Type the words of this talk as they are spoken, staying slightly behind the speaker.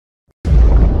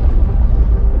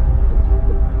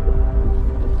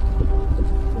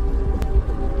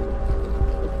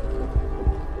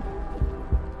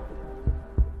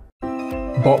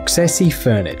Boxetti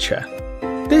furniture.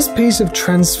 This piece of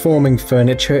transforming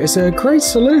furniture is a great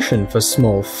solution for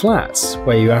small flats,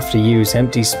 where you have to use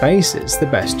empty spaces the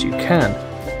best you can.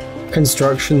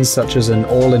 Constructions such as an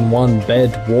all-in-one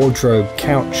bed, wardrobe,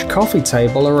 couch, coffee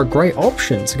table are a great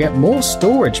option to get more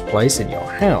storage place in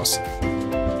your house.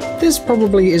 This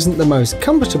probably isn't the most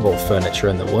comfortable furniture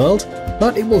in the world,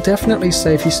 but it will definitely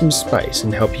save you some space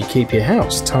and help you keep your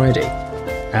house tidy.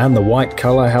 And the white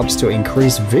color helps to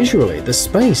increase visually the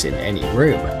space in any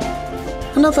room.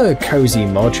 Another cozy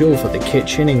module for the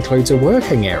kitchen includes a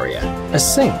working area, a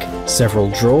sink, several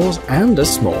drawers, and a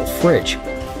small fridge.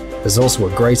 There's also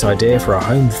a great idea for a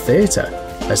home theater.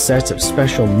 A set of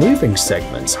special moving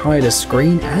segments hide a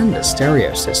screen and a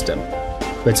stereo system.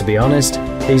 But to be honest,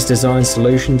 these design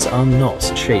solutions are not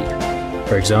cheap.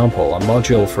 For example, a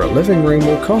module for a living room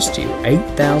will cost you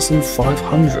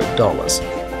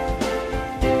 $8,500.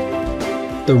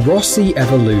 The Rossi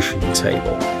Evolution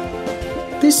Table.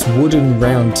 This wooden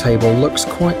round table looks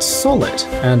quite solid,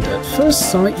 and at first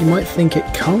sight you might think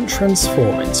it can't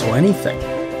transform into anything.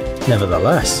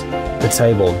 Nevertheless, the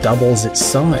table doubles its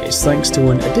size thanks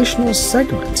to an additional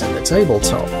segment in the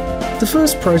tabletop. The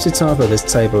first prototype of this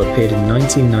table appeared in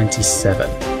 1997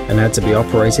 and had to be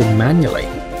operated manually.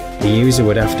 The user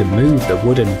would have to move the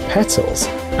wooden petals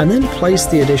and then place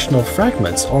the additional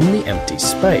fragments on the empty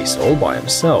space all by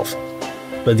himself.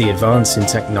 But the advance in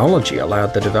technology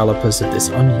allowed the developers of this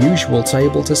unusual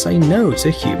table to say no to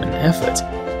human effort.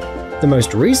 The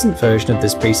most recent version of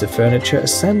this piece of furniture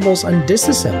assembles and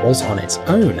disassembles on its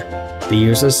own. The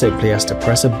user simply has to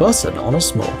press a button on a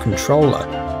small controller.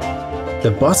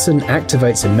 The button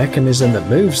activates a mechanism that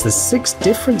moves the 6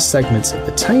 different segments of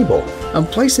the table and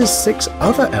places 6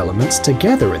 other elements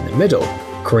together in the middle,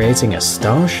 creating a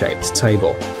star-shaped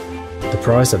table. The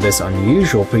price of this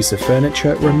unusual piece of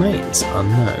furniture remains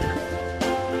unknown.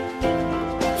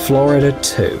 Florida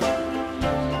 2.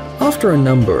 After a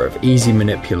number of easy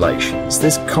manipulations,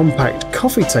 this compact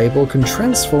coffee table can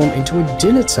transform into a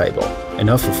dinner table,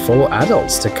 enough for 4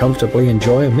 adults to comfortably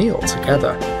enjoy a meal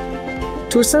together.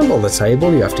 To assemble the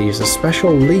table, you have to use a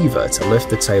special lever to lift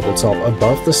the tabletop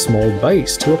above the small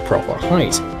base to a proper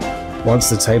height. Once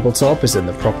the tabletop is in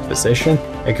the proper position,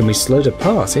 it can be slid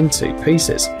apart in 2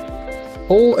 pieces.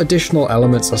 All additional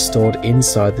elements are stored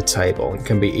inside the table and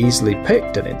can be easily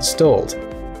picked and installed.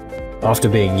 After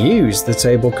being used, the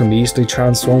table can be easily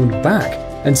transformed back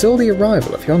until the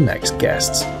arrival of your next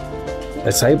guests.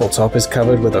 The tabletop is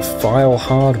covered with a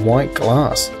file-hard white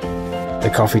glass. The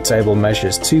coffee table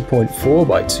measures 2.4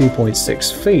 by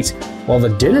 2.6 feet, while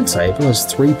the dinner table is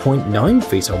 3.9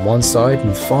 feet on one side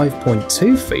and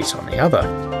 5.2 feet on the other.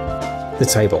 The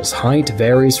table's height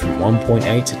varies from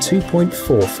 1.8 to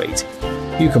 2.4 feet.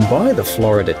 You can buy the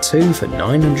Florida 2 for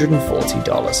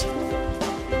 $940.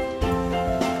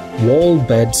 Wall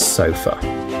bed sofa.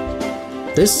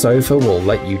 This sofa will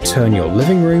let you turn your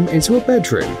living room into a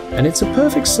bedroom, and it's a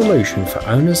perfect solution for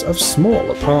owners of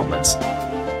small apartments.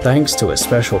 Thanks to a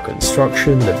special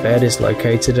construction, the bed is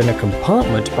located in a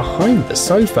compartment behind the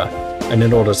sofa, and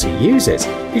in order to use it,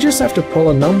 you just have to pull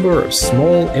a number of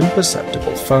small,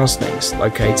 imperceptible fastenings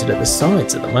located at the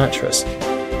sides of the mattress.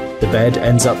 The bed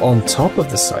ends up on top of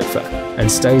the sofa and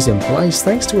stays in place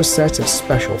thanks to a set of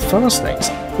special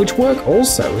fastenings, which work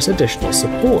also as additional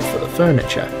support for the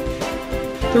furniture.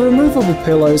 The removable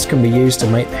pillows can be used to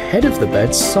make the head of the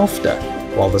bed softer,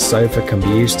 while the sofa can be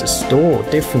used to store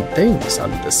different things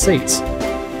under the seats.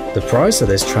 The price of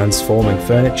this transforming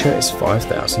furniture is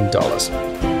 $5,000.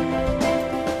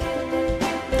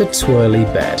 The twirly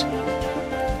bed.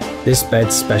 This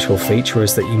bed's special feature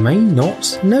is that you may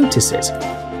not notice it.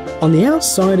 On the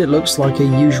outside, it looks like a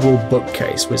usual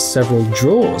bookcase with several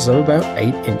drawers of about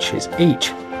 8 inches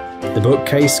each. The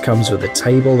bookcase comes with a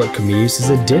table that can be used as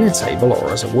a dinner table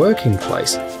or as a working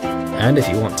place. And if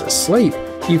you want to sleep,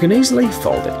 you can easily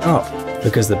fold it up,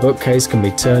 because the bookcase can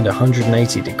be turned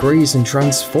 180 degrees and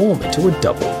transform into a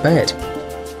double bed.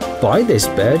 Buy this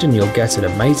bed and you'll get an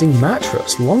amazing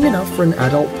mattress long enough for an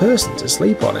adult person to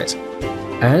sleep on it.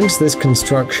 And this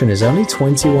construction is only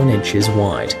 21 inches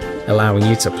wide, allowing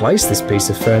you to place this piece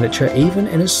of furniture even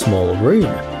in a small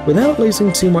room, without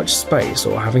losing too much space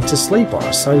or having to sleep on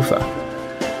a sofa.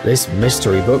 This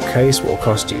mystery bookcase will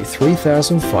cost you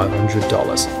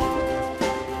 $3,500.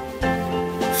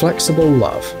 Flexible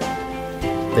Love.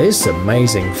 This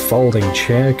amazing folding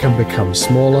chair can become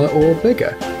smaller or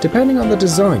bigger, depending on the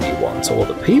design you want or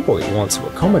the people you want to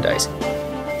accommodate.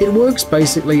 It works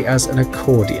basically as an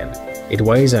accordion. It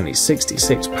weighs only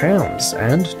 66 pounds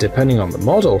and, depending on the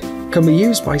model, can be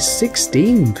used by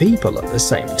 16 people at the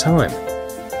same time.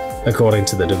 According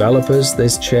to the developers,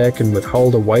 this chair can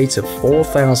withhold a weight of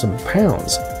 4,000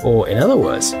 pounds, or in other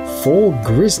words, 4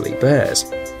 grizzly bears.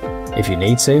 If you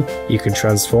need to, you can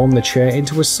transform the chair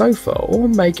into a sofa or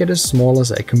make it as small as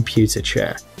a computer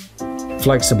chair.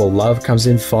 Flexible Love comes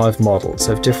in 5 models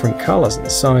of different colours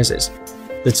and sizes.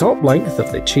 The top length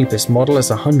of the cheapest model is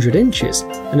 100 inches,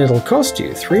 and it'll cost you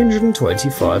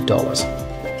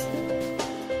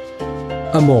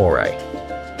 $325. Amore.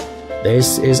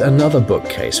 This is another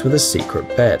bookcase with a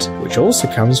secret bed, which also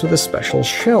comes with a special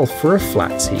shelf for a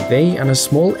flat TV and a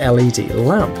small LED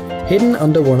lamp hidden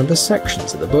under one of the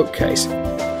sections of the bookcase.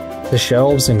 The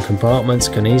shelves and compartments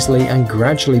can easily and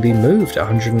gradually be moved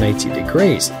 180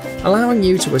 degrees, allowing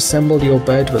you to assemble your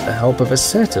bed with the help of a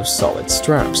set of solid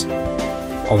straps.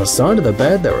 On the side of the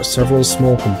bed there are several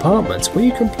small compartments where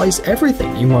you can place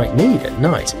everything you might need at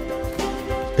night.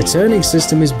 The turning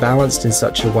system is balanced in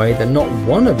such a way that not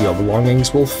one of your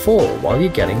belongings will fall while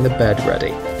you're getting the bed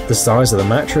ready. The size of the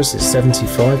mattress is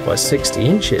 75 by 60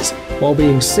 inches, while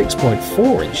being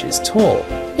 6.4 inches tall.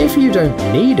 If you don't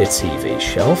need a TV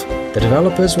shelf, the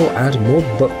developers will add more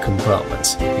book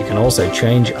compartments. You can also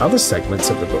change other segments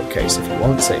of the bookcase if you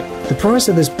want to. The price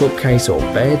of this bookcase or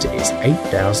bed is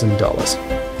 $8,000.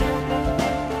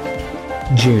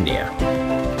 Junior.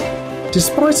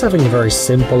 Despite having a very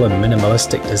simple and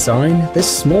minimalistic design, this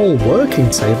small working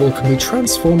table can be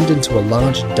transformed into a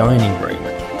large dining room,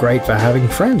 great for having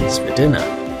friends for dinner.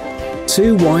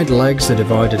 2 wide legs are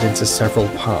divided into several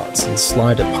parts and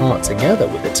slide apart together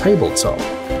with a tabletop,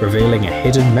 revealing a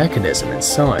hidden mechanism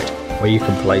inside, where you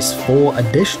can place 4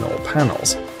 additional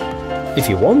panels. If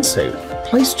you want to,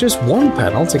 place just 1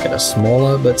 panel to get a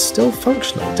smaller but still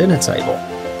functional dinner table.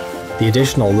 The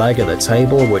additional leg of the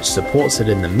table, which supports it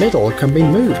in the middle, can be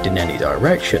moved in any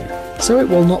direction, so it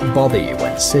will not bother you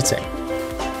when sitting.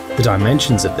 The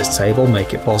dimensions of this table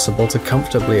make it possible to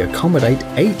comfortably accommodate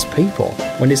 8 people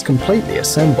when it's completely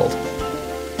assembled.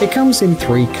 It comes in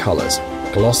 3 colours: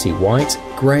 glossy white,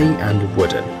 grey and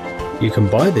wooden. You can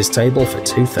buy this table for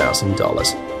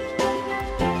 $2,000.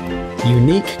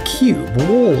 Unique cube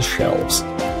wall shelves.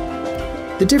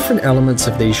 The different elements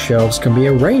of these shelves can be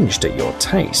arranged at your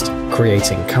taste,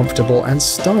 creating comfortable and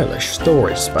stylish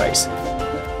storage space.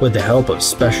 With the help of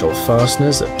special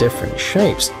fasteners of different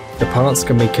shapes, the parts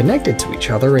can be connected to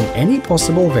each other in any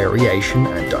possible variation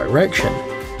and direction.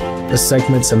 The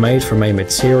segments are made from a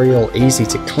material easy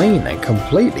to clean and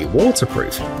completely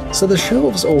waterproof, so the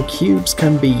shelves or cubes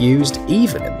can be used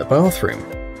even in the bathroom.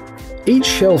 Each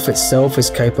shelf itself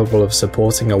is capable of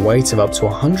supporting a weight of up to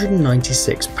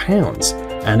 196 pounds,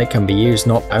 and it can be used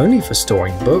not only for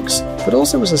storing books, but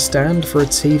also as a stand for a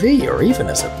TV or even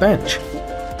as a bench.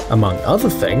 Among other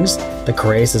things, the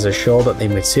creators assure that the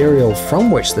material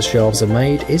from which the shelves are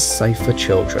made is safe for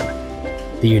children.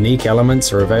 The unique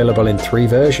elements are available in 3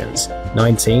 versions,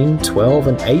 19, 12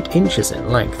 and 8 inches in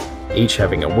length, each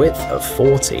having a width of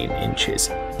 14 inches.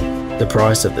 The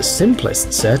price of the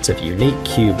simplest set of unique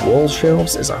cube wall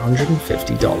shelves is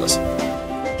 $150.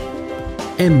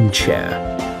 M-Chair.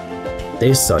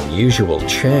 This unusual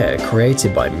chair,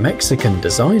 created by Mexican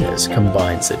designers,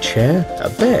 combines a chair, a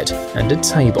bed, and a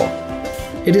table.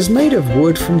 It is made of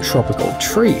wood from tropical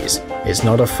trees, is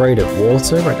not afraid of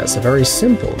water, and has a very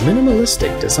simple,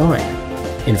 minimalistic design.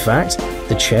 In fact,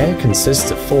 the chair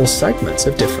consists of 4 segments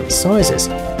of different sizes.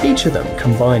 Each of them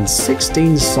combines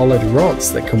 16 solid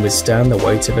rods that can withstand the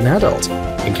weight of an adult,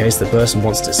 in case the person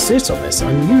wants to sit on this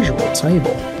unusual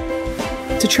table.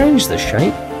 To change the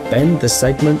shape, bend the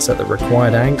segments at the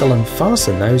required angle and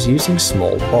fasten those using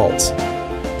small bolts.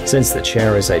 Since the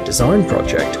chair is a design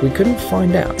project, we couldn't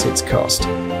find out its cost.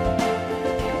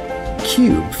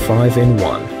 Cube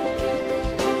 5-in-1.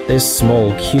 This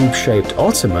small cube-shaped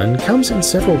ottoman comes in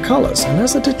several colours and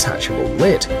has a detachable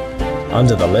lid.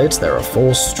 Under the lid there are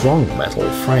 4 strong metal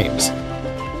frames.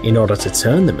 In order to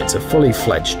turn them into fully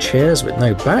fledged chairs with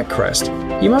no backrest,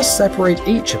 you must separate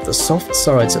each of the soft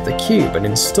sides of the cube and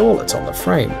install it on the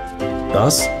frame.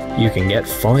 Thus, you can get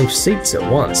 5 seats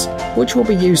at once, which will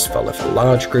be useful if a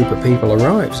large group of people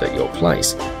arrives at your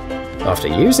place. After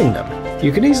using them,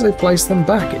 you can easily place them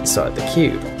back inside the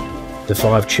cube. The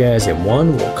 5 chairs in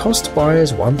one will cost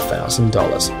buyers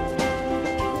 $1,000.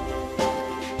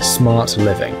 Smart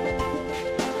Living.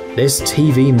 This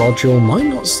TV module might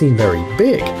not seem very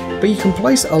big, but you can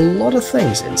place a lot of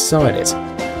things inside it.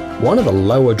 One of the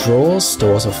lower drawers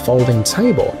stores a folding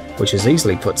table, which is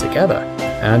easily put together,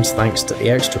 and thanks to the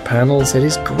extra panels, it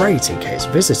is great in case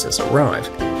visitors arrive.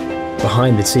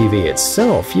 Behind the TV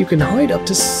itself, you can hide up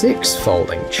to 6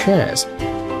 folding chairs.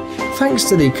 Thanks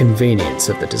to the convenience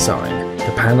of the design,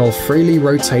 the panel freely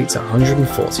rotates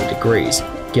 140 degrees,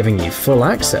 giving you full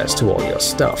access to all your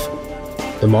stuff.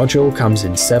 The module comes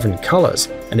in 7 colors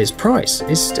and its price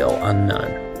is still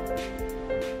unknown.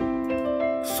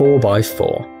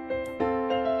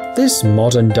 4x4. This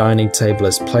modern dining table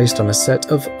is placed on a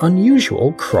set of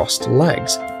unusual crossed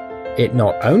legs. It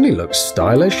not only looks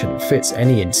stylish and fits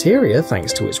any interior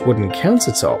thanks to its wooden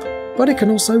countertop, but it can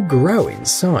also grow in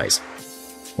size.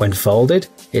 When folded,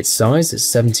 its size is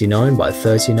 79 by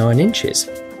 39 inches.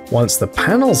 Once the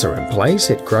panels are in place,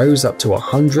 it grows up to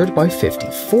 100 by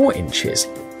 54 inches,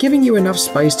 giving you enough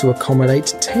space to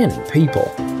accommodate 10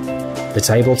 people. The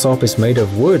tabletop is made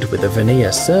of wood with a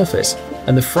veneer surface,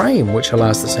 and the frame which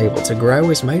allows the table to grow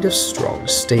is made of strong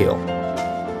steel.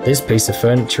 This piece of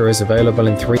furniture is available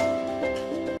in 3